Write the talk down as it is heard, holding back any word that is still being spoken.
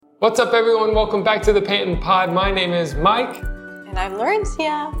What's up, everyone? Welcome back to the Panton Pod. My name is Mike. And I'm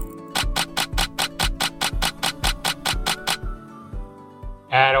Lawrencia.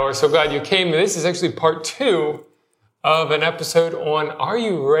 And we're so glad you came. This is actually part 2 of an episode on Are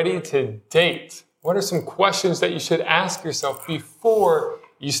You Ready to Date? What are some questions that you should ask yourself before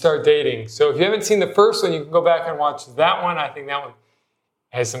you start dating? So if you haven't seen the first one, you can go back and watch that one. I think that one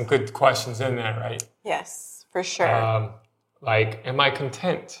has some good questions in there, right? Yes, for sure. Like, am I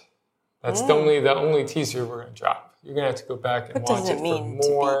content? That's the only teaser we're going to drop. You're going to have to go back and watch it for more. What does it mean to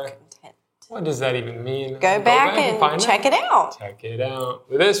be content? What does that even mean? Go back and check it out. Check it out.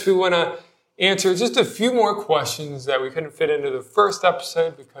 With this, we want to answer just a few more questions that we couldn't fit into the first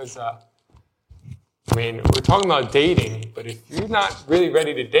episode because, we're talking about dating, but if you're not really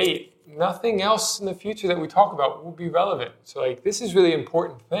ready to date, nothing else in the future that we talk about will be relevant. So, this is really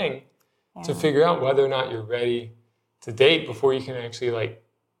important thing to figure out whether or not you're ready to date before you can actually,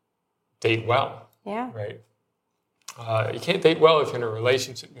 date well. Yeah. Right? You can't date well if you're in a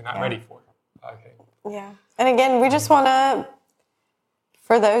relationship you're not ready for. Okay. Yeah. And again, we just want to,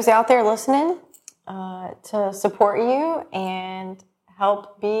 for those out there listening, to support you and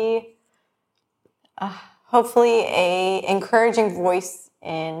help be hopefully a encouraging voice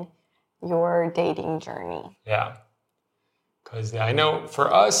in your dating journey. Yeah. Because I know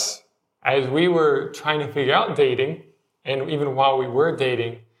for us, as we were trying to figure out dating, and even while we were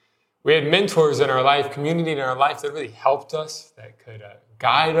dating, we had mentors in our life, community in our life that really helped us, that could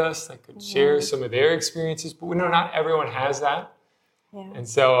guide us, that could share some of their experiences. But we know not everyone has that. Yeah. And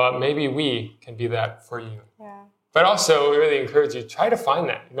so maybe we can be that for you. Yeah. But also, we really encourage you, try to find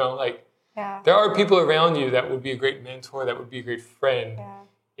that. There are people around you that would be a great mentor, that would be a great friend. Yeah.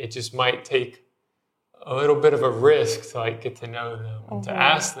 It just might take a little bit of a risk to get to know them and to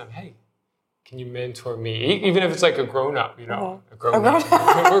ask them, hey, can you mentor me? Even if it's a grown-up, a grown-up.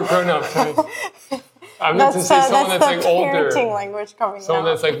 We're grown-ups. I meant to say someone that's older. Language coming someone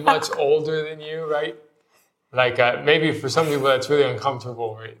that's much older than you, right? Maybe for some people that's really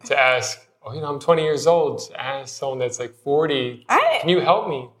uncomfortable, right? To ask, I'm 20 years old. To ask someone that's 40, can you help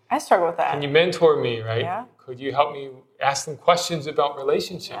me? I struggle with that. Can you mentor me, right? Yeah. Could you help me ask them questions about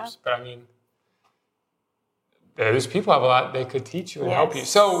relationships? Yeah. But those people have a lot they could teach you and help you.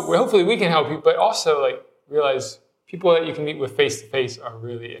 So hopefully we can help you, but also realize people that you can meet with face to face are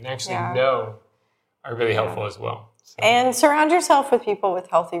really are really helpful as well. So, and surround yourself with people with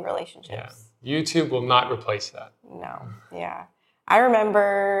healthy relationships. Yeah. YouTube will not replace that. No. Yeah. I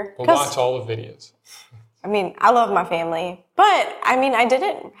remember we'll watch all the videos. I love my family, but I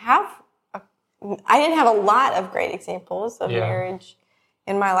didn't have a lot of great examples of marriage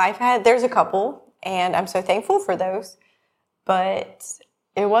in my life. There's a couple. And I'm so thankful for those. But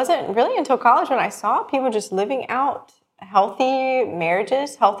it wasn't really until college when I saw people just living out healthy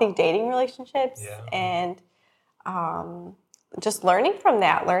marriages, healthy dating relationships, and just learning from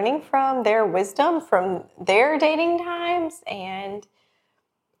that, learning from their wisdom, from their dating times, and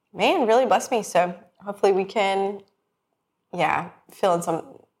really blessed me. So hopefully we can, fill in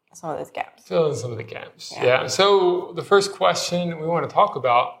some of those gaps. Fill in some of the gaps. Yeah. So the first question we want to talk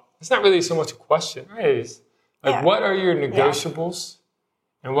about, it's not really so much a question, right? It's what are your negotiables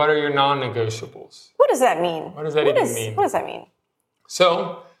and what are your non-negotiables? What does that mean? What does that even mean? What does that mean?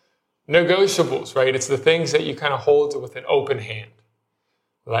 So, negotiables, right? It's the things that you kind of hold with an open hand.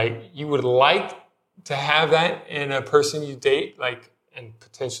 You would like to have that in a person you date, and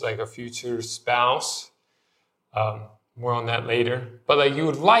potentially a future spouse. More on that later. But you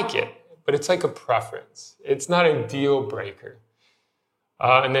would like it, but it's a preference. It's not a deal breaker.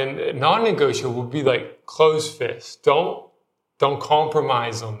 And then non-negotiable would be closed fist. Don't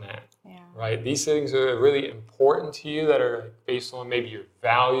compromise on that. Yeah. Right? These things are really important to you that are based on maybe your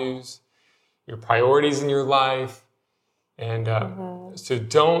values, your priorities in your life. And so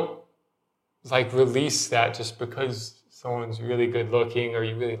don't release that just because someone's really good looking or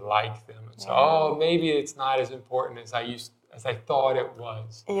you really like them. It's maybe it's not as important as I thought it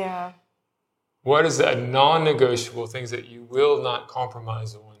was. Yeah. What is a non-negotiable things that you will not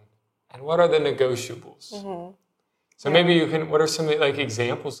compromise on? And what are the negotiables? Mm-hmm. So maybe you can, what are some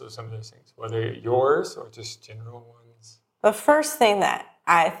examples of some of those things? Whether yours or just general ones? The first thing that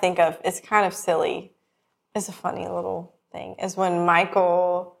I think of, it's kind of silly, it's a funny little thing, is when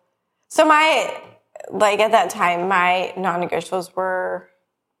Michael, at that time, my non-negotiables were,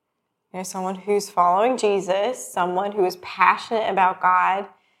 someone who's following Jesus, someone who is passionate about God.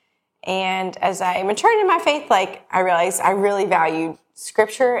 And as I matured in my faith, I realized I really valued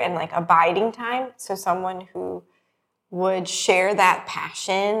scripture and abiding time. So someone who would share that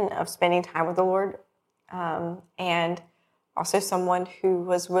passion of spending time with the Lord. And also someone who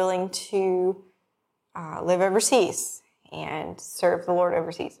was willing to live overseas and serve the Lord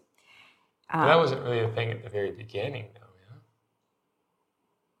overseas. That wasn't really a thing at the very beginning, though, yeah?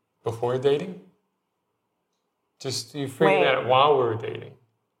 Before dating? Just you figured that out while we were dating?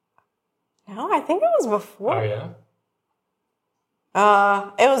 No, I think it was before. Oh, yeah?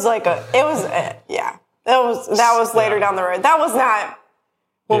 That was later down the road. That was not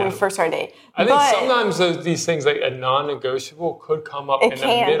when we first started dating. I think sometimes these things, like a non-negotiable, could come up in the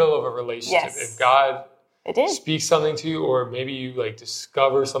middle of a relationship. Yes. If God speaks something to you, or maybe you like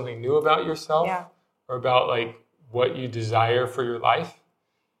discover something new about yourself, or about like what you desire for your life.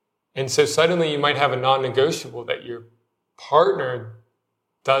 And so suddenly you might have a non-negotiable that your partner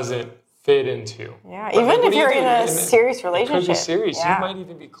doesn't fit into. Yeah, but even if you're in a serious relationship. It could be serious. Yeah. You might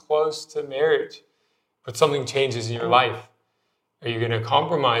even be close to marriage, but something changes in your life. Are you going to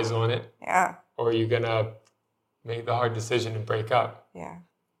compromise on it? Yeah. Or are you going to make the hard decision and break up? Yeah.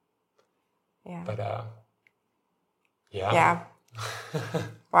 Yeah. But, Yeah.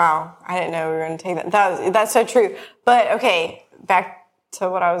 Wow. I didn't know we were going to take that. That's so true. But, okay, back to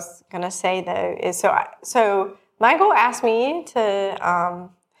what I was going to say, though, is so Michael asked me to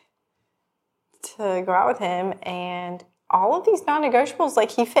go out with him, and all of these non-negotiables,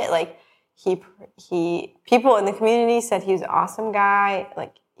 like, he fit. Like, he people in the community said he was an awesome guy.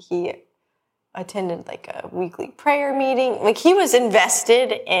 Like, he attended like a weekly prayer meeting. Like, he was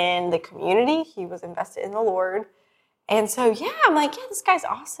invested in the community. He was invested in the Lord. And so, I'm like, this guy's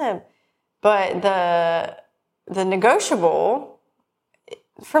awesome. But the negotiable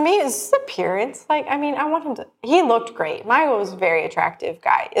for me is his appearance. Like, I mean, I want him to, he looked great. Michael was a very attractive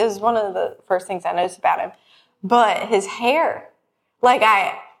guy. It was one of the first things I noticed about him. But his hair, like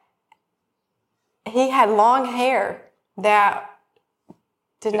he had long hair that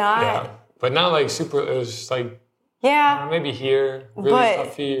did not. Yeah, but not like super, it was just like, maybe here, really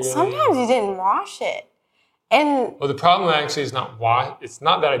puffy. Really. Sometimes you didn't wash it. And well, the problem actually is it's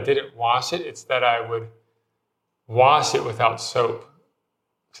not that I didn't wash it, it's that I would wash it without soap.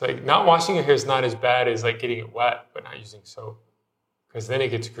 It's like not washing your hair is not as bad as like getting it wet, but not using soap. Because then it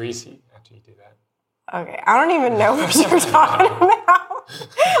gets greasy after you do that. Okay, I don't even know what you're talking about.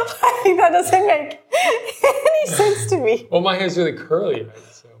 Like, that doesn't make any sense to me. Well, my hair's really curly, right?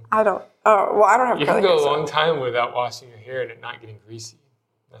 So I don't have you curly hair. You can go a long time without washing your hair and it not getting greasy.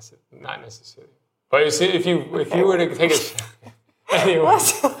 That's it, not necessarily. But if you were to take a anyway,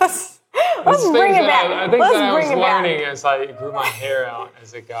 let's bring it back. I think that I was learning as I grew my hair out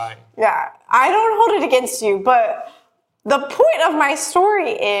as a guy. Yeah, I don't hold it against you, but the point of my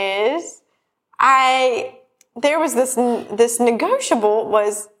story is there was this negotiable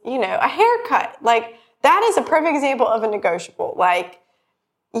was, a haircut. Like, that is a perfect example of a negotiable. Like,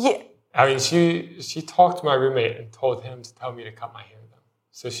 I mean, she talked to my roommate and told him to tell me to cut my hair.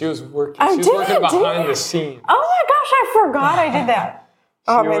 So she was working. Behind the scenes. Oh my gosh, I forgot I did that.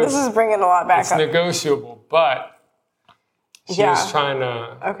 This is bringing a lot back up. It's negotiable, but she was trying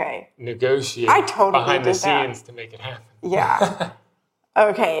to negotiate behind the scenes to make it happen. Yeah.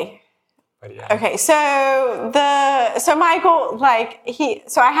 Okay. But yeah. Okay. So Michael, like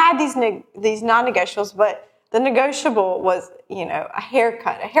I had these non-negotiables, but the negotiable was a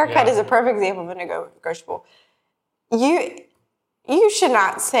haircut. A haircut is a perfect example of a negotiable. You should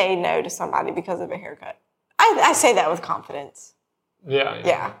not say no to somebody because of a haircut. I say that with confidence.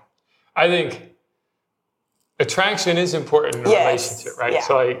 Yeah. I think attraction is important in a relationship, right? Yeah.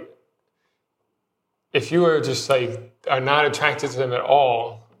 So, like, if you are just like are not attracted to them at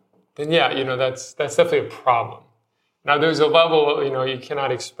all, then that's definitely a problem. Now, there's a level, you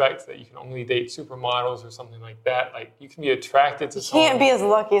cannot expect that you can only date supermodels or something like that. Like, you can be attracted to someone. You can't be as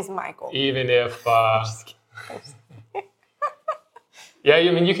lucky as Michael. Even if. Yeah,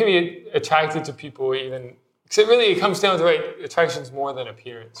 I mean, you can be attracted to people even, because it comes down to, attraction's more than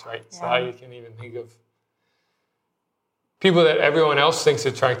appearance, right? Yeah. So you can even think of people that everyone else thinks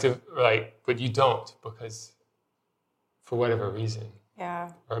attractive, but you don't, because for whatever reason. Yeah.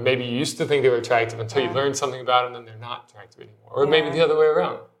 Or maybe you used to think they were attractive until you learned something about them, and they're not attractive anymore. Or maybe the other way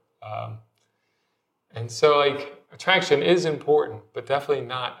around. And so, attraction is important, but definitely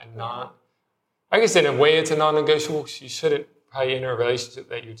not like I said, in a way it's a non-negotiable. You shouldn't probably in a relationship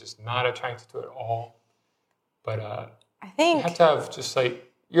that you're just not attracted to at all. But I think you have to have just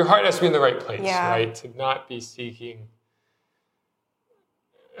your heart has to be in the right place, right? To not be seeking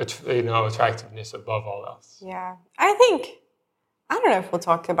attractiveness above all else. Yeah. I don't know if we'll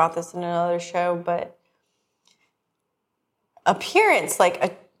talk about this in another show, but appearance,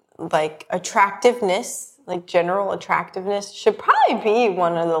 like attractiveness, like general attractiveness should probably be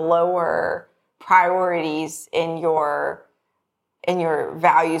one of the lower priorities in your your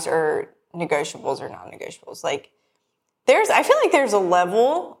values are negotiables or non-negotiables. Like I feel like there's a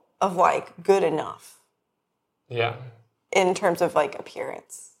level of like good enough. Yeah. In terms of like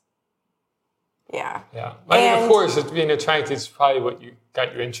appearance. Yeah. Yeah. I mean, of course, being attracted is probably what you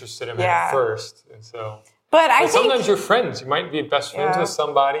got you interested in at first. And so. But sometimes you're friends. You might be best friends with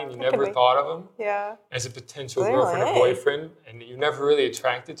somebody and you never thought of them as a potential girlfriend or boyfriend, and you're never really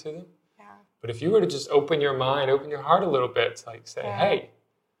attracted to them. Yeah. But if you were to just open your mind, open your heart a little bit to like say, hey,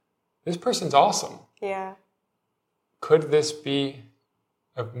 this person's awesome. Yeah. Could this be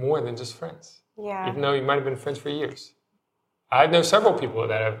more than just friends? Yeah. Even though you might have been friends for years. I know several people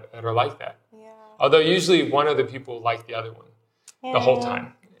that are like that. Yeah. Although usually one of the people like the other one the whole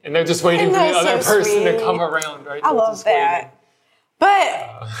time. And they're just waiting for the other person to come around, right? I love that. But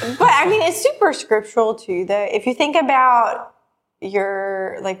I mean, it's super scriptural too, though. If you think about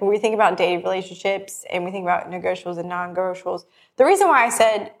when we think about dating relationships and we think about negotiables and non-negotiables, the reason why I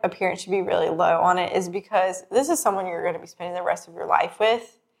said appearance should be really low on it is because this is someone you're going to be spending the rest of your life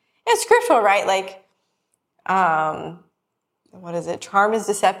with. It's scriptural, right? Like, what is it? Charm is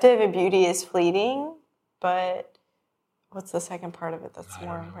deceptive and beauty is fleeting, but what's the second part of it that's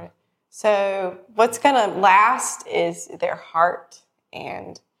more important? So what's going to last is their heart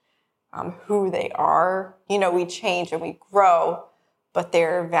and who they are. You know, we change and we grow, but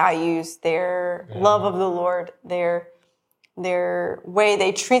their values, their love of the Lord, their way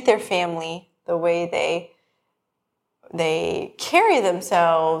they treat their family, the way they carry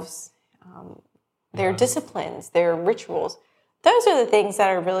themselves, their disciplines, their rituals, those are the things that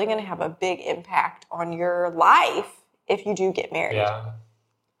are really going to have a big impact on your life if you do get married. Yeah.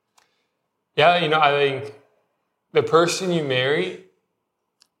 Yeah, I think the person you marry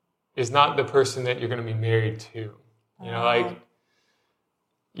is not the person that you're going to be married to. Like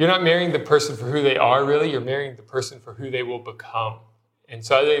you're not marrying the person for who they are, really. You're marrying the person for who they will become. And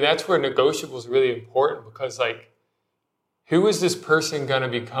so I think that's where negotiable is really important because, like, who is this person going to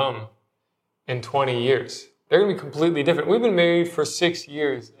become in 20 years? They're going to be completely different. We've been married for 6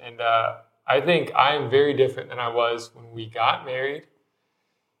 years, and I think I am very different than I was when we got married.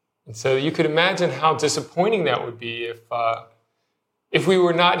 And so you could imagine how disappointing that would be if we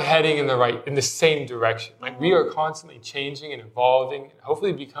were not heading in the same direction. Like we are constantly changing and evolving and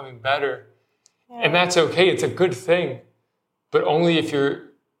hopefully becoming better. Yeah. And that's okay. It's a good thing, but only if you're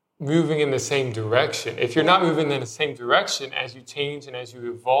moving in the same direction. If you're not moving in the same direction, as you change and as you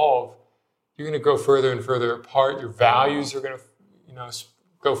evolve, you're going to go further and further apart. Your values are going to,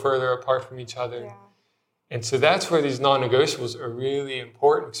 go further apart from each other. Yeah. And so that's where these non-negotiables are really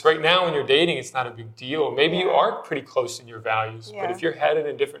important. Because right now when you're dating, it's not a big deal. Maybe you are pretty close in your values. Yeah. But if you're headed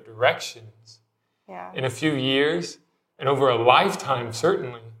in different directions in a few years and over a lifetime,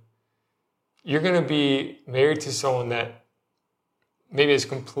 certainly, you're going to be married to someone that maybe has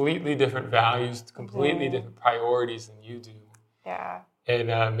completely different values, completely different priorities than you do. Yeah.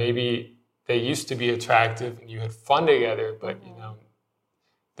 And maybe they used to be attractive and you had fun together, but,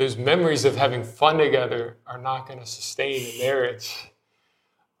 those memories of having fun together are not going to sustain a marriage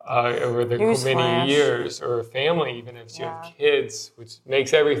over the many years, or a family, even if you have kids, which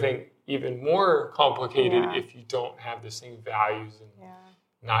makes everything even more complicated if you don't have the same values and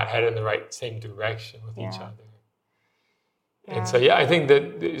not head in the same direction with each other. Yeah. And so, I think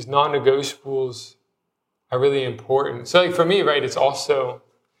that these non-negotiables are really important. So, like for me, right, it's also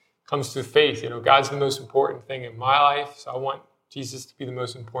comes through faith. God's the most important thing in my life, so I want Jesus to be the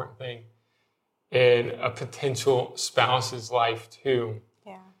most important thing in a potential spouse's life too.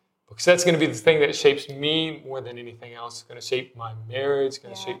 Yeah. Because that's going to be the thing that shapes me more than anything else. It's going to shape my marriage, it's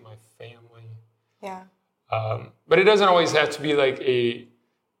going to shape my family. Yeah. But it doesn't always have to be like a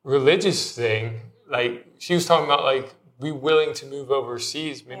religious thing. Like she was talking about, like, be willing to move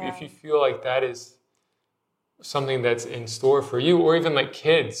overseas. Maybe if you feel like that is something that's in store for you, or even like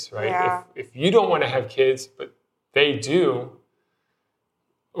kids, right? Yeah. If you don't want to have kids, but they do,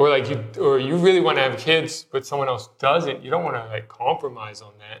 or you really want to have kids, but someone else doesn't, you don't want to like compromise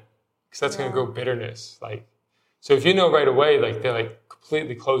on that, because that's going to grow bitterness. Like, so if you know right away, like they're like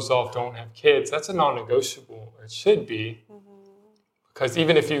completely closed off, don't have kids, that's a non-negotiable, or it should be, because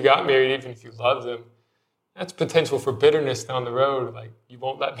even if you got married, even if you love them, that's potential for bitterness down the road. Like, you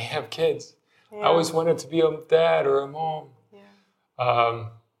won't let me have kids. Yeah. I always wanted to be a dad or a mom. Yeah.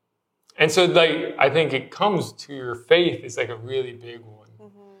 And so, like, I think it comes to your faith is like a really big one.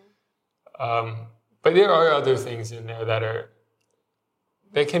 But there are other things in there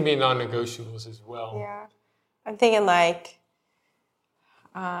that can be non-negotiables as well. Yeah. I'm thinking like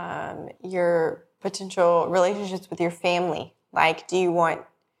your potential relationships with your family. Like, do you want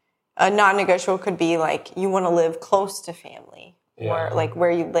a non-negotiable could be like you want to live close to family, or like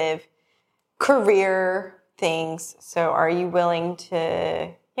where you live, career things. So are you willing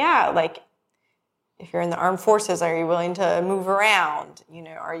to, like if you're in the armed forces, are you willing to move around?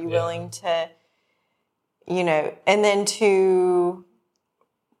 Are you willing to, and then to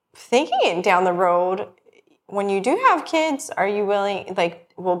thinking it down the road, when you do have kids, are you willing,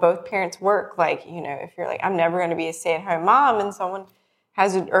 like, will both parents work? Like, if you're like, I'm never going to be a stay-at-home mom and someone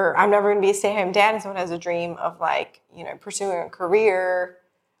has or I'm never going to be a stay-at-home dad and someone has a dream of like, pursuing a career.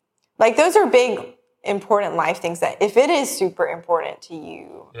 Like those are big, important life things that if it is super important to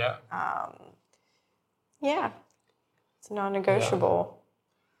you, it's non-negotiable.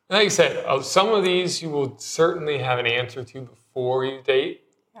 Yeah. Like I said, some of these you will certainly have an answer to before you date,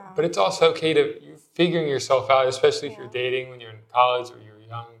 but it's also okay to you're figuring yourself out, especially if you're dating when you're in college or you're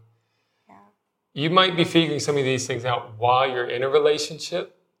young. Yeah. You might be figuring some of these things out while you're in a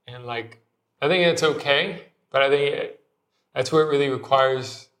relationship, and like I think that's okay, but I think that's where it really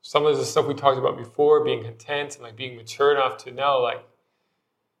requires some of the stuff we talked about before, being content and like being mature enough to know like,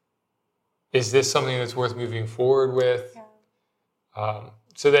 is this something that's worth moving forward with? Yeah.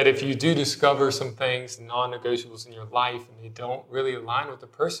 So that if you do discover some things, non-negotiables in your life, and they don't really align with the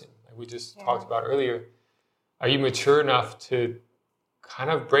person, like we just talked about earlier, are you mature enough to kind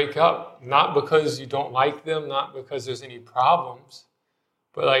of break up? Not because you don't like them, not because there's any problems,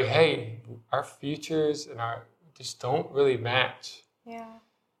 but like, hey, our futures and our just don't really match. Yeah.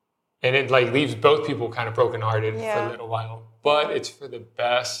 And it like leaves both people kind of brokenhearted for a little while, but it's for the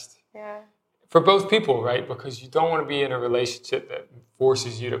best. Yeah. For both people, right? Because you don't want to be in a relationship that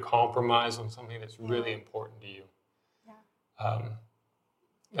forces you to compromise on something that's really important to you. Yeah.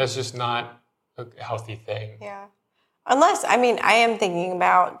 That's just not a healthy thing. Yeah. Unless, I am thinking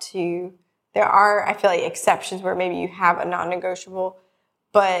about there are, I feel like, exceptions where maybe you have a non-negotiable,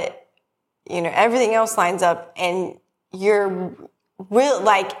 but, everything else lines up and you're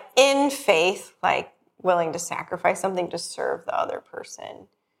like in faith, like willing to sacrifice something to serve the other person.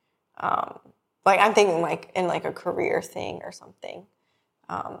 Like I'm thinking like in like a career thing or something.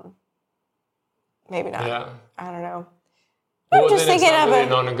 Maybe not. Yeah. I don't know. Well, I'm just thinking it's not really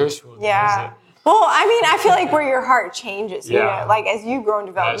non-negotiable. Yeah. Well, I feel like where your heart changes, like as you grow and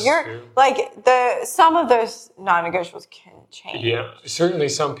develop, like some of those non-negotiables can change. Yeah, certainly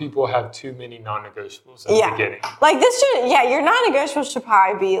some people have too many non-negotiables at the beginning. Like your non-negotiables should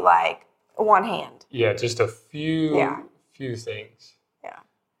probably be like one hand. Yeah, just a few things.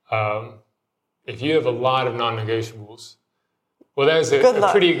 Yeah. If you have a lot of non-negotiables, well, that's a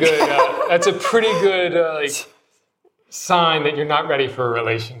pretty good. That's a pretty good like sign that you're not ready for a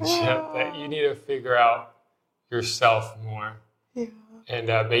relationship. That you need to figure out yourself more,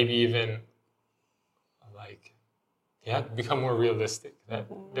 and maybe even like become more realistic. That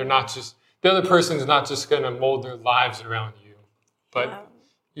they're not just the other person's not just going to mold their lives around you, but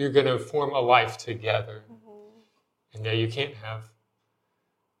you're going to form a life together, and you can't have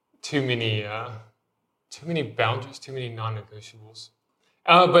too many boundaries, too many non-negotiables.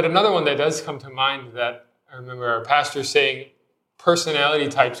 But another one that does come to mind that I remember our pastor saying, personality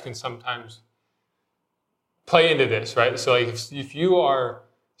types can sometimes play into this, right? So like if you are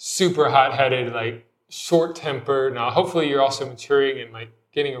super hot-headed, like short-tempered, now hopefully you're also maturing and like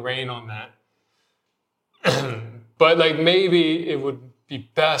getting a rein on that. But like maybe it would be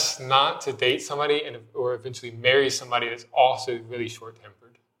best not to date somebody or eventually marry somebody that's also really short-tempered.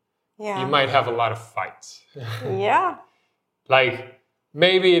 Yeah. You might have a lot of fights. Yeah. Like,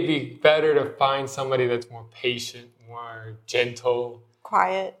 maybe it'd be better to find somebody that's more patient, more gentle.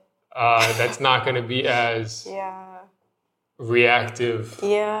 Quiet. That's not going to be as reactive.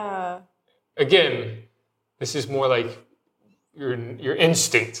 Yeah. Again, this is more like your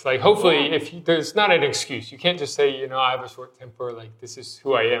instinct. Like, hopefully, there's not an excuse. You can't just say, I have a short temper, like, this is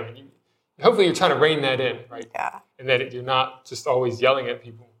who I am. And hopefully, you're trying to rein that in, right? Yeah. And that you're not just always yelling at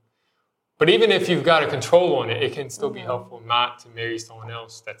people. But even if you've got a control on it, it can still be helpful not to marry someone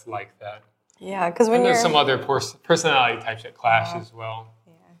else that's like that. Yeah, because there's some other personality types that clash as well.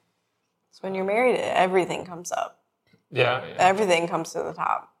 Yeah. So when you're married, everything comes up. Yeah. Everything comes to the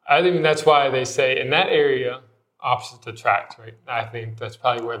top. I think that's why they say in that area, opposites attract, right? I think that's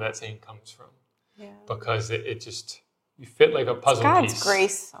probably where that saying comes from. Yeah. Because it just, you fit like a puzzle piece. God's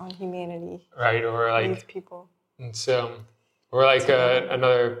grace on humanity. Right, or like. These people. And so. Or like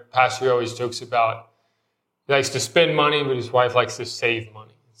another pastor always jokes about, he likes to spend money, but his wife likes to save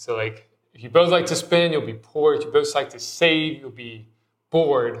money. So like, if you both like to spend, you'll be poor. If you both like to save, you'll be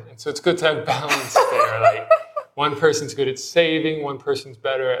bored. And so it's good to have balance there. Like, one person's good at saving, one person's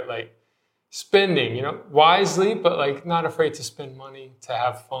better at like spending, wisely, but like not afraid to spend money, to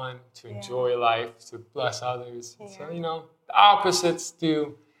have fun, to enjoy life, to bless others. Yeah. So, the opposites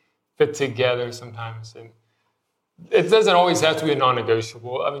do fit together sometimes. And it doesn't always have to be a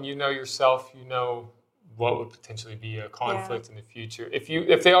non-negotiable. I mean, you know yourself, you know what would potentially be a conflict in the future.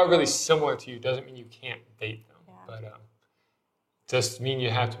 If they are really similar to you, doesn't mean you can't date them. Yeah. But just mean you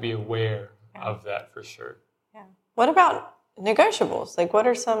have to be aware of that for sure. Yeah. What about negotiables? Like, what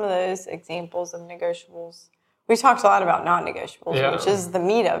are some of those examples of negotiables? We talked a lot about non-negotiables, which is the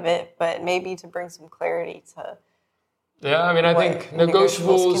meat of it, but maybe to bring some clarity to. Yeah, I mean, I think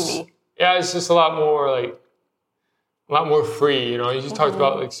negotiables can be. Yeah, it's just a lot more free. You know, you just talked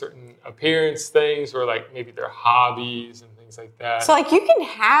about like certain appearance things, or like maybe their hobbies and things like that. So, like, you can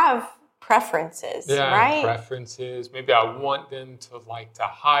have preferences, right? Preferences. Maybe I want them to like to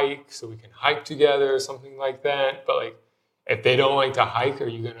hike, so we can hike together or something like that. But like, if they don't like to hike, are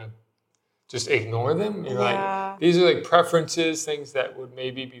you gonna just ignore them? You're like, these are like preferences, things that would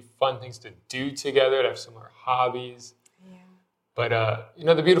maybe be fun things to do together, to have similar hobbies. Yeah. But you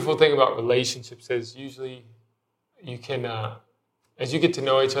know, the beautiful thing about relationships is usually you can, as you get to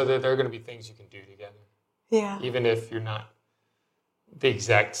know each other, there are going to be things you can do together. Yeah. Even if you're not the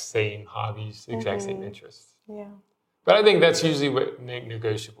exact same hobbies, the exact same interests. Yeah. But I think that's usually what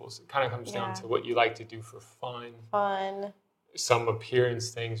negotiables. It kind of comes down to what you like to do for fun. Some appearance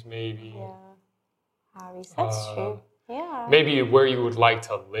things, maybe. Yeah. Hobbies. That's true. Yeah. Maybe where you would like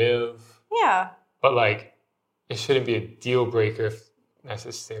to live. Yeah. But like, it shouldn't be a deal breaker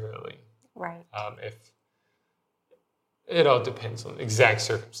necessarily. Right. If it all depends on exact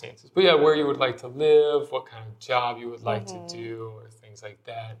circumstances. But yeah, where you would like to live, what kind of job you would like to do, or things like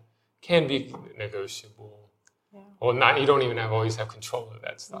that can be negotiable. Yeah. Well, you don't even always have control of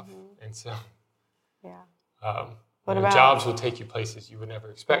that stuff. And so, what about jobs will take you places you would never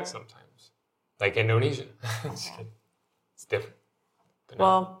expect sometimes, like Indonesia. It's different.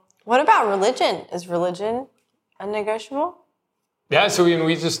 Well, what about religion? Is religion a negotiable? Yeah, so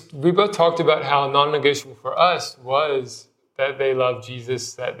we both talked about how non-negotiable for us was that they love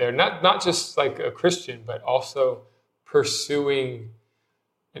Jesus, that they're not just like a Christian, but also pursuing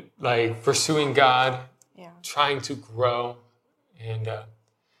God, trying to grow. And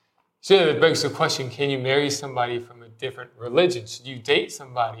so it begs the question, can you marry somebody from a different religion? Should you date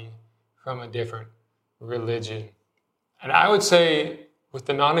somebody from a different religion? And I would say, with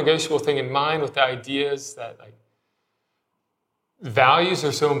the non-negotiable thing in mind, with the ideas that like values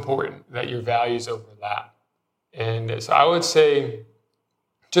are so important, that your values overlap. And so I would say,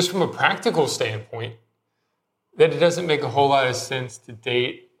 just from a practical standpoint, that it doesn't make a whole lot of sense to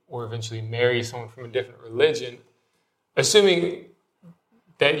date or eventually marry someone from a different religion, assuming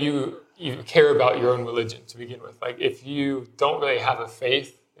that you care about your own religion to begin with. Like, if you don't really have a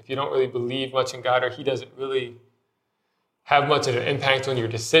faith, if you don't really believe much in God, or he doesn't really have much of an impact on your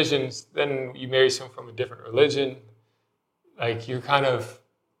decisions, then you marry someone from a different religion. Like, you're kind of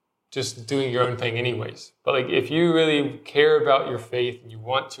just doing your own thing anyways. But like, if you really care about your faith and you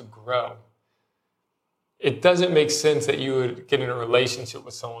want to grow, it doesn't make sense that you would get in a relationship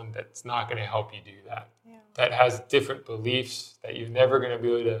with someone that's not going to help you do that. Yeah. That has different beliefs, that you're never going to be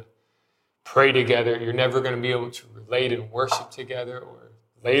able to pray together. You're never going to be able to relate and worship together. Or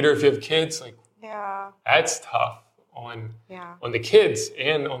later, if you have kids, like, that's tough on the kids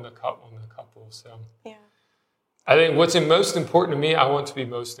and on the couple. So I think what's most important to me, I want to be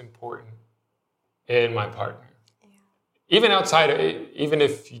most important in my partner. Yeah. Even outside of it, even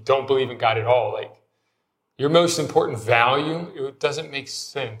if you don't believe in God at all, like, your most important value, it doesn't make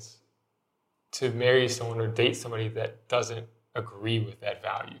sense to marry someone or date somebody that doesn't agree with that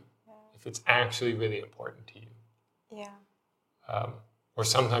value. Yeah. If it's actually really important to you. Yeah. Or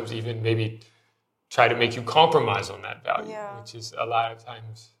sometimes even maybe try to make you compromise on that value, which is a lot of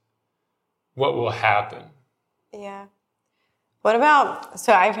times what will happen. Yeah. What about,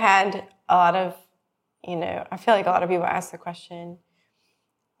 so I've had a lot of, I feel like a lot of people ask the question,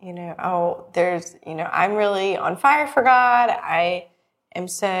 I'm really on fire for God. I am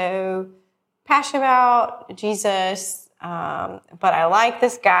so passionate about Jesus. But I like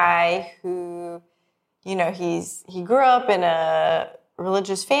this guy who, he grew up in a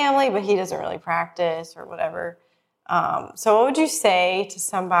religious family, but he doesn't really practice or whatever. So what would you say to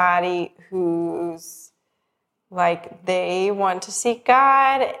somebody who's like, they want to seek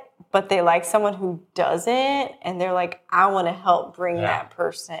God, but they like someone who doesn't, and they're like, I want to help bring that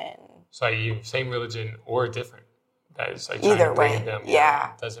person. So you same religion or different. That is like either way. Them.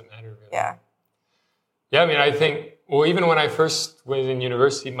 Yeah. It doesn't matter really. Yeah. Yeah, I mean, I think, even when I first was in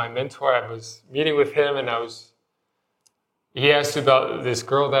university, my mentor, I was meeting with him, and he asked about this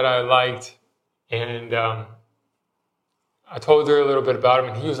girl that I liked, and I told her a little bit about him,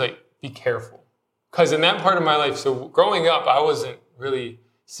 and he was like, be careful. because in that part of my life, so growing up, I wasn't really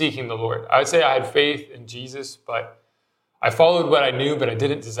seeking the Lord. I would say I had faith in Jesus, but I followed what I knew, but I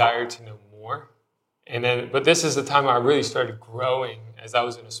didn't desire to know more. But this is the time I really started growing as I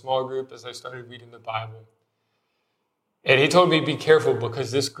was in a small group, as I started reading the Bible. And he told me, be careful,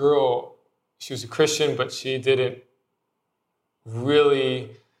 because this girl, she was a Christian, but she didn't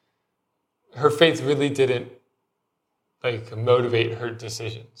really, her faith really didn't like motivate her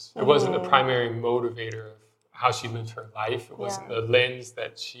decisions. It wasn't the primary motivator of how she lived her life. It wasn't the lens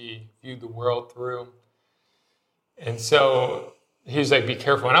that she viewed the world through. And so he was like, be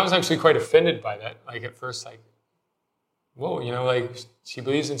careful. And I was actually quite offended by that. Like at first, like, whoa, like she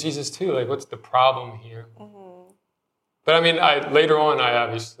believes in Jesus too. Like, what's the problem here? But I mean, later on,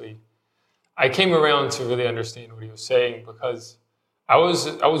 I came around to really understand what he was saying, because I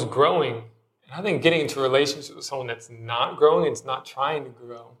was growing. And I think getting into a relationship with someone that's not growing, it's not trying to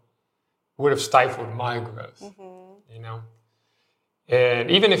grow, would have stifled my growth, And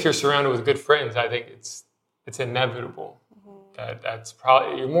even if you're surrounded with good friends, I think it's inevitable that's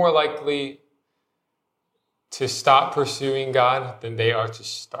probably, you're more likely to stop pursuing God than they are to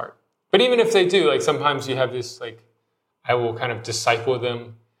start. But even if they do, like sometimes you have this, like, I will kind of disciple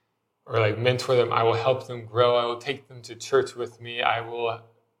them or like mentor them. I will help them grow. I will take them to church with me. I will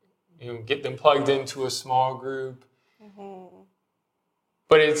get them plugged into a small group.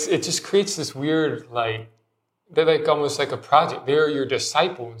 But it just creates this weird, like, they're like almost like a project. They're your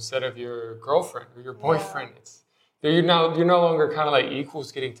disciple instead of your girlfriend or your boyfriend. You're no longer kind of like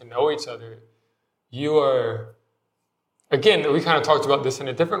equals getting to know each other. You are, again, we kind of talked about this in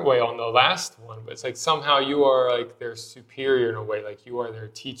a different way on the last one, but it's like somehow you are like their superior in a way. Like you are their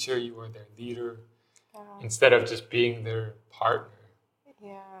teacher, you are their leader, instead of just being their partner.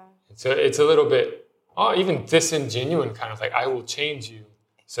 Yeah. And so it's a little bit, even disingenuous, kind of like, I will change you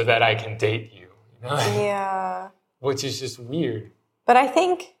so that I can date you. Yeah. Which is just weird. But I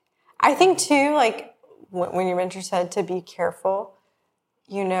think too, like when your mentor said to be careful,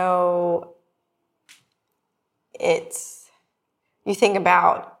 you think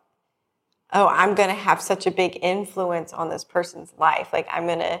about, I'm going to have such a big influence on this person's life. Like I'm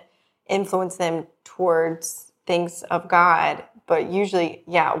going to influence them towards things of God. But usually,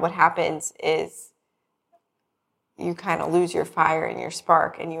 what happens is you kind of lose your fire and your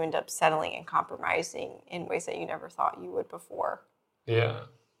spark, and you end up settling and compromising in ways that you never thought you would before. Yeah.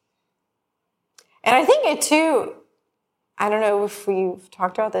 And I think it too, I don't know if we've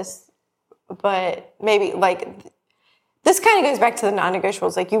talked about this, but maybe like this kind of goes back to the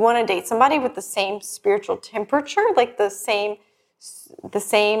non-negotiables. Like you want to date somebody with the same spiritual temperature, like the same,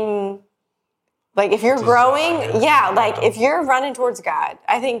 like if you're growing, like if you're running towards God,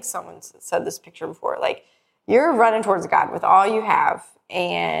 I think someone said this picture before, like you're running towards God with all you have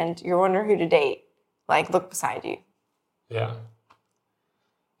and you're wondering who to date, like look beside you. Yeah.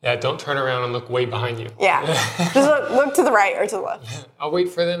 Yeah, don't turn around and look way behind you. Yeah. Just look to the right or to the left. I'll wait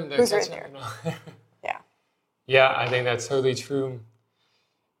for them to Who's right there? Yeah. Yeah, I think that's totally true.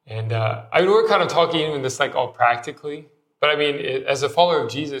 And we're kind of talking even this like all practically, but I mean, as a follower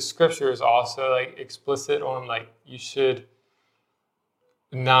of Jesus, Scripture is also like explicit on like you should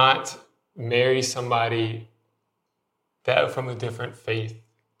not marry somebody that from a different faith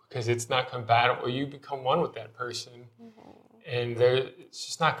because it's not compatible. You become one with that person. And it's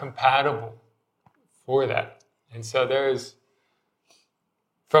just not compatible for that. And so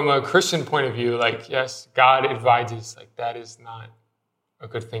from a Christian point of view, like, yes, God advises, like, that is not a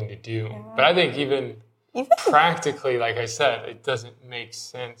good thing to do. Yeah. But I think even practically, like I said, it doesn't make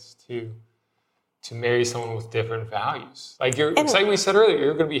sense to marry someone with different values. Like like we said earlier,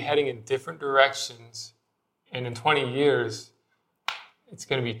 you're going to be heading in different directions. And in 20 years, it's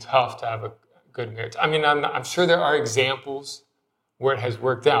going to be tough to have a good marriage. I mean, I'm sure there are examples where it has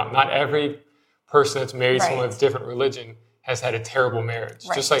worked out. Not every person that's married someone with a different religion has had a terrible marriage.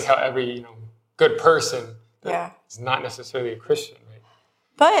 Right. Just like how every good person is not necessarily a Christian, right?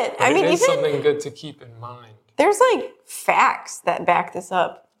 But I mean, it is something good to keep in mind. There's like facts that back this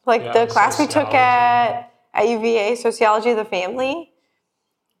up. Like the class we took at UVA, Sociology of the Family,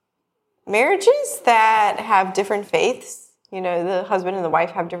 marriages that have different faiths, the husband and the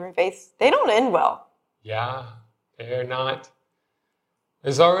wife have different faiths, they don't end well. Yeah, they're not.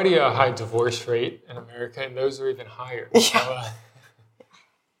 There's already a high divorce rate in America, and those are even higher. Yeah. So,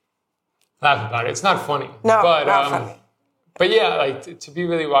 laugh about it. It's not funny. No, not funny. But yeah, like to be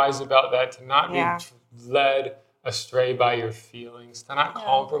really wise about that, to not be led astray by your feelings, to not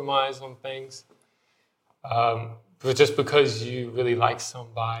compromise on things. But just because you really like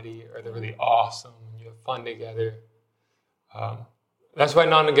somebody or they're really awesome and you have fun together, that's why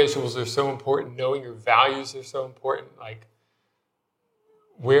non-negotiables are so important. Knowing your values are so important. Like,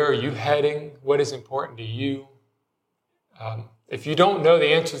 where are you heading? What is important to you? If you don't know the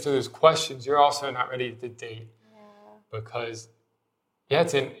answers to those questions, you're also not ready to date. Because you're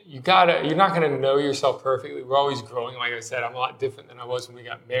not going to know yourself perfectly. We're always growing. Like I said, I'm a lot different than I was when we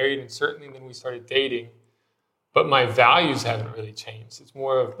got married, and certainly when we started dating. But my values haven't really changed. It's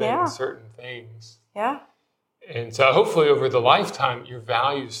more of been certain things. Yeah. And so hopefully over the lifetime, your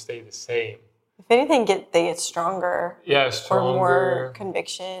values stay the same. If anything, they get stronger. Yeah, stronger. Or more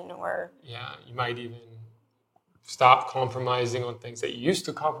conviction, or... Yeah, you might even stop compromising on things that you used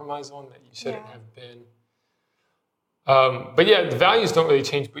to compromise on that you shouldn't have been. But yeah, the values don't really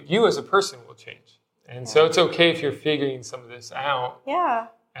change, but you as a person will change. And so it's okay if you're figuring some of this out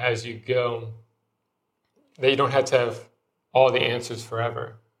as you go, that you don't have to have all the answers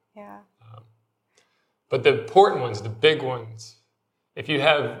forever. Yeah. But the important ones, the big ones, if you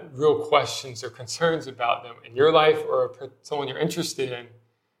have real questions or concerns about them in your life or someone you're interested in,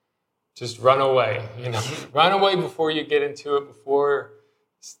 just run away. Run away before you get into it, before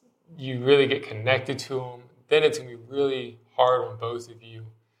you really get connected to them. Then it's going to be really hard on both of you.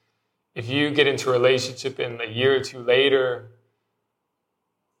 If you get into a relationship and a year or two later,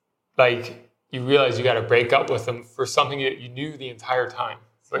 like, you realize you got to break up with them for something that you knew the entire time.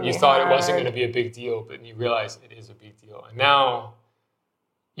 But you thought it wasn't going to be a big deal, but you realize it is a big deal. And now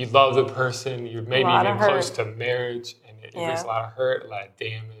you love the person, you're maybe even close to marriage, and it brings a lot of hurt, a lot of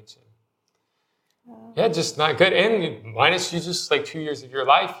damage. And just not good. And minus you just like 2 years of your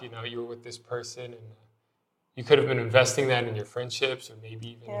life, you were with this person, and you could have been investing that in your friendships or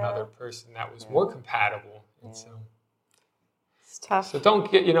maybe even another person that was more compatible. And so it's tough. So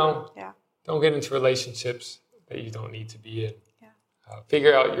don't get, don't get into relationships that you don't need to be in.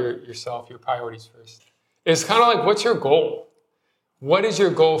 Figure out yourself, your priorities first. It's kind of like, what's your goal? What is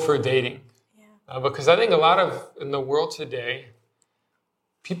your goal for dating? Because I think a lot of, in the world today,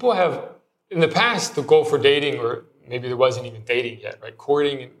 people have, in the past, the goal for dating, or maybe there wasn't even dating yet, right?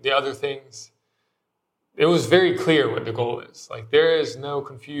 Courting and the other things. It was very clear what the goal is. Like, there is no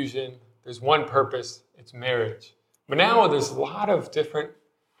confusion. There's one purpose. It's marriage. But now there's a lot of different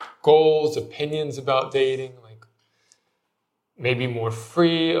goals, opinions about dating, like maybe more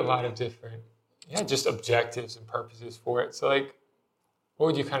free, a lot of different, just objectives and purposes for it. So, like, what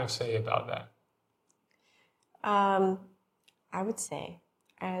would you kind of say about that? I would say,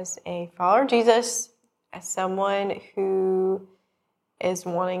 as a follower of Jesus, as someone who is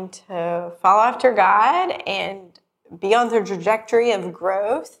wanting to follow after God and be on the trajectory of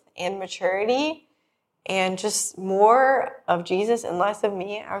growth and maturity and just more of Jesus and less of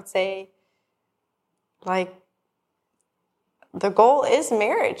me, I would say, like, the goal is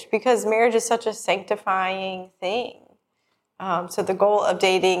marriage, because marriage is such a sanctifying thing. So the goal of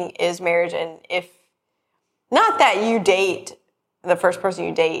dating is marriage. And if not that you date the first person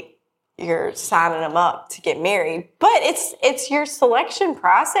you date, you're signing them up to get married, but it's your selection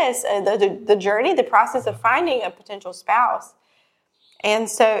process, the journey, the process of finding a potential spouse. And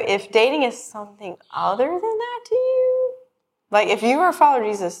so if dating is something other than that to you, like if you are a follower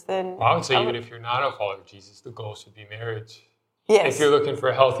of Jesus, then... Well, I would say even if you're not a follower of Jesus, the goal should be marriage. Yes. If you're looking for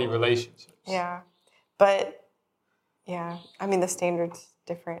a healthy relationship. Yeah. But, I mean, the standard's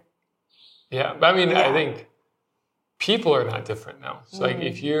different. Yeah, but I mean, I think people are not different now. So, like,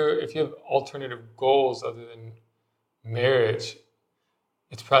 if you have alternative goals other than marriage,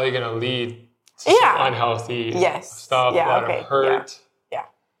 it's probably going to lead to some unhealthy stuff, a lot of hurt.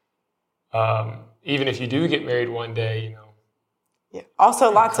 Yeah. Even if you do get married one day, Yeah. Also,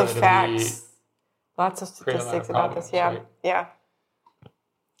 lots of facts, lots of statistics about this. Yeah. Right? Yeah.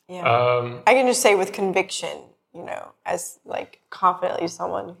 I can just say with conviction, as like confidently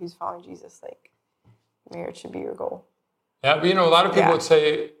someone who's following Jesus, like marriage should be your goal. Yeah, but a lot of people would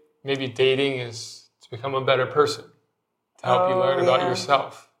say maybe dating is to become a better person, to help you learn about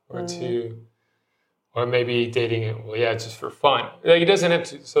yourself, or maybe dating it, just for fun. Like, it doesn't have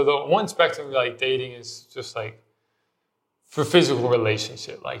to. So the one spectrum, like, dating is just like for physical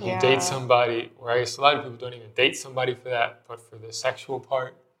relationship. Like, you date somebody, or I guess a lot of people don't even date somebody for that, but for the sexual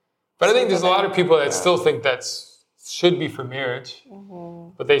part. But I think there's a lot of people that still think that should be for marriage,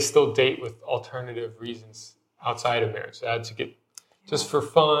 but they still date with alternative reasons outside of marriage. To get just for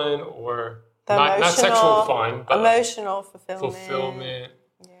fun, or not sexual fun, but emotional fulfillment.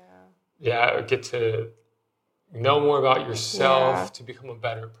 Get to know more about yourself, to become a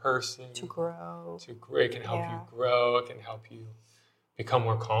better person, to grow. It can help you grow. It can help you become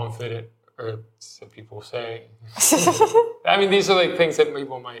more confident, or so people say. I mean, these are like things that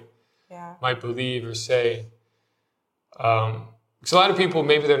people might believe or say. Because a lot of people,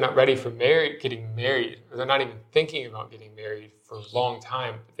 maybe they're not ready for getting married, or they're not even thinking about getting married for a long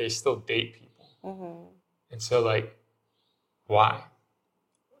time, but they still date people. Mm-hmm. And so, like, why?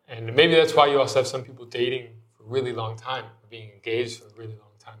 And maybe that's why you also have some people dating for a really long time, or being engaged for a really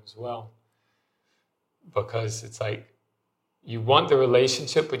long time as well. Because it's like, you want the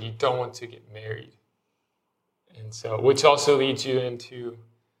relationship, but you don't want to get married. And so, which also leads you into,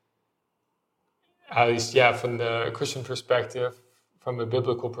 at least, from the Christian perspective, from a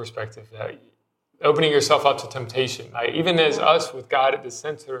biblical perspective, opening yourself up to temptation. Even as us with God at the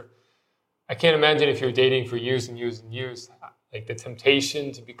center, I can't imagine if you're dating for years and years and years, like the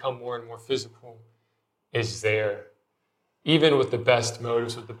temptation to become more and more physical is there. Even with the best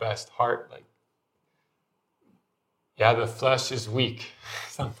motives, with the best heart, like, the flesh is weak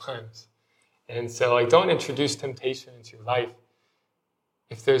sometimes. And so, like, don't introduce temptation into your life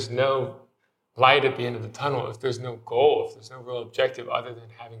if there's no light at the end of the tunnel, if there's no goal, if there's no real objective other than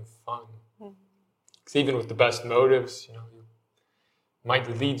having fun. Because even with the best motives, it might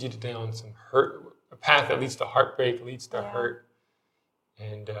lead you down some hurt, a path that leads to heartbreak, leads to hurt.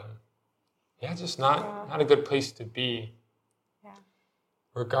 And, just not a good place to be.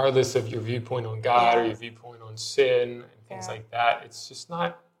 Regardless of your viewpoint on God or your viewpoint on sin and things like that. It's just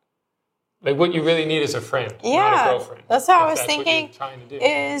not, like, what you really need is a friend, not a girlfriend. That's what I was thinking,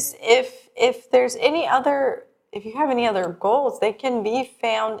 is if there's if you have any other goals, they can be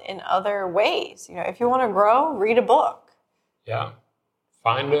found in other ways. If you want to grow, read a book. Yeah.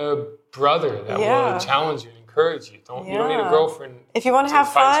 Find a brother that will challenge you and encourage you. You don't need a girlfriend. If you want to have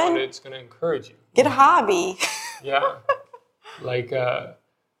fun, it's going to encourage you. Get a hobby. Like,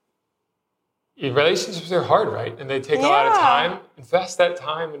 relationships are hard, right? And they take a lot of time. Invest that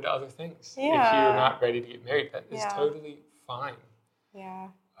time into other things. If you're not ready to get married, that is totally fine.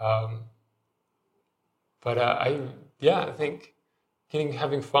 But I think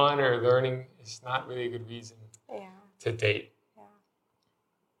having fun or learning is not really a good reason to date.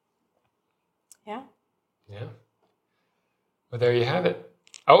 Yeah. Well, there you have it.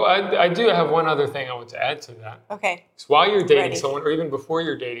 Oh, I do have one other thing I want to add to that. Okay. So while you're dating someone, or even before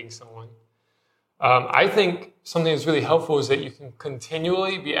you're dating someone, I think something that's really helpful is that you can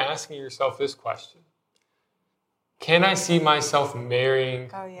continually be asking yourself this question. Can I see myself marrying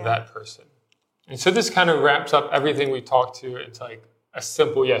that person? And so this kind of wraps up everything we talked to into like a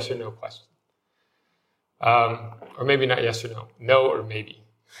simple yes or no question. Or maybe not yes or no. No or maybe.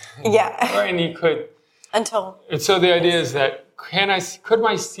 Yeah. And you could. Until. And so the idea is that could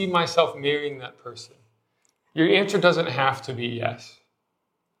I see myself marrying that person? Your answer doesn't have to be yes.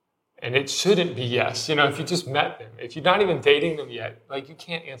 And it shouldn't be yes. If you just met them, if you're not even dating them yet, like, you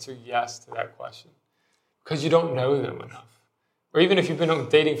can't answer yes to that question because you don't know them enough. Or even if you've been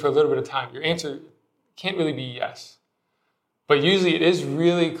dating for a little bit of time, your answer can't really be yes. But usually it is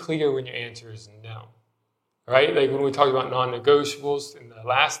really clear when your answer is no. Right? Like when we talked about non-negotiables in the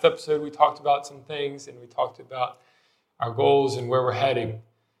last episode, we talked about some things and we talked about our goals and where we're heading.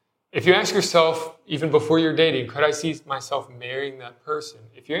 If you ask yourself, even before you're dating, could I see myself marrying that person?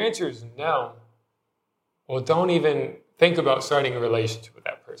 If your answer is no, well, don't even think about starting a relationship with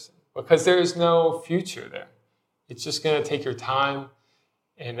that person because there is no future there. It's just going to take your time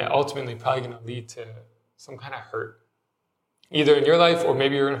and ultimately probably going to lead to some kind of hurt, either in your life or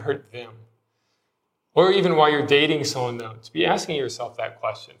maybe you're going to hurt them. Or even while you're dating someone, though, to be asking yourself that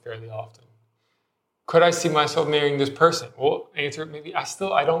question fairly often. Could I see myself marrying this person? Well, answer maybe I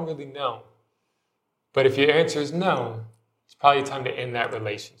don't really know. But if your answer is no, it's probably time to end that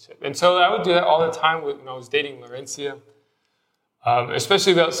relationship. And so I would do that all the time when I was dating Lawrencia,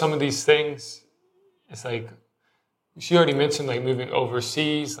 especially about some of these things. It's like, she already mentioned like moving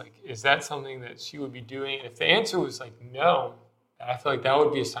overseas. Like, is that something that she would be doing? And if the answer was like no, I feel like that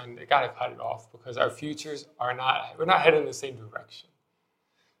would be a sign that got to cut it off because our futures we're not heading in the same direction.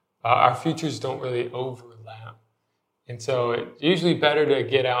 Our futures don't really overlap. And so it's usually better to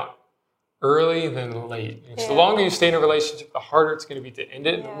get out early than late. So the longer you stay in a relationship, the harder it's going to be to end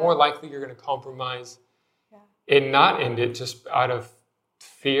it. And the more likely you're going to compromise and not end it just out of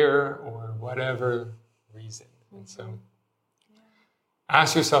fear or whatever reason. And so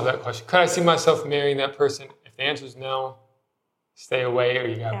ask yourself that question. Could I see myself marrying that person? If the answer is no, stay away or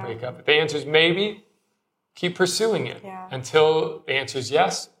you got to break up. If the answer is maybe, keep pursuing it until the answer is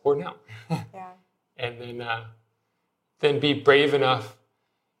yes or no. And then be brave enough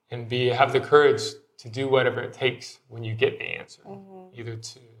and have the courage to do whatever it takes when you get the answer. Either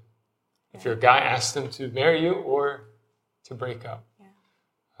to, if you're a guy, ask them to marry you or to break up.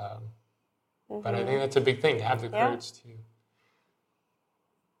 But I think that's a big thing, to have the courage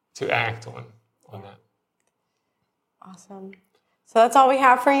to act on that. Awesome. So that's all we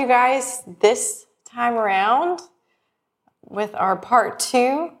have for you guys this time around with our part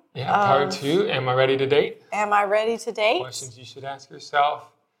 2. Yeah, part 2. Am I ready to date? Am I ready to date? Questions you should ask yourself.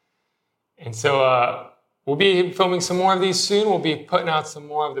 And so we'll be filming some more of these soon. We'll be putting out some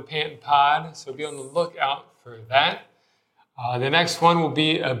more of the Panton Pod, so be on the lookout for that. The next one will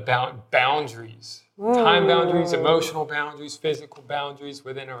be about boundaries. Time boundaries, emotional boundaries, physical boundaries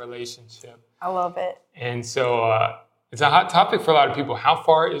within a relationship. I love it. And so it's a hot topic for a lot of people. How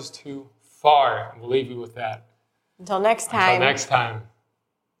far is too far? We'll leave you with that. Until next time. Until next time.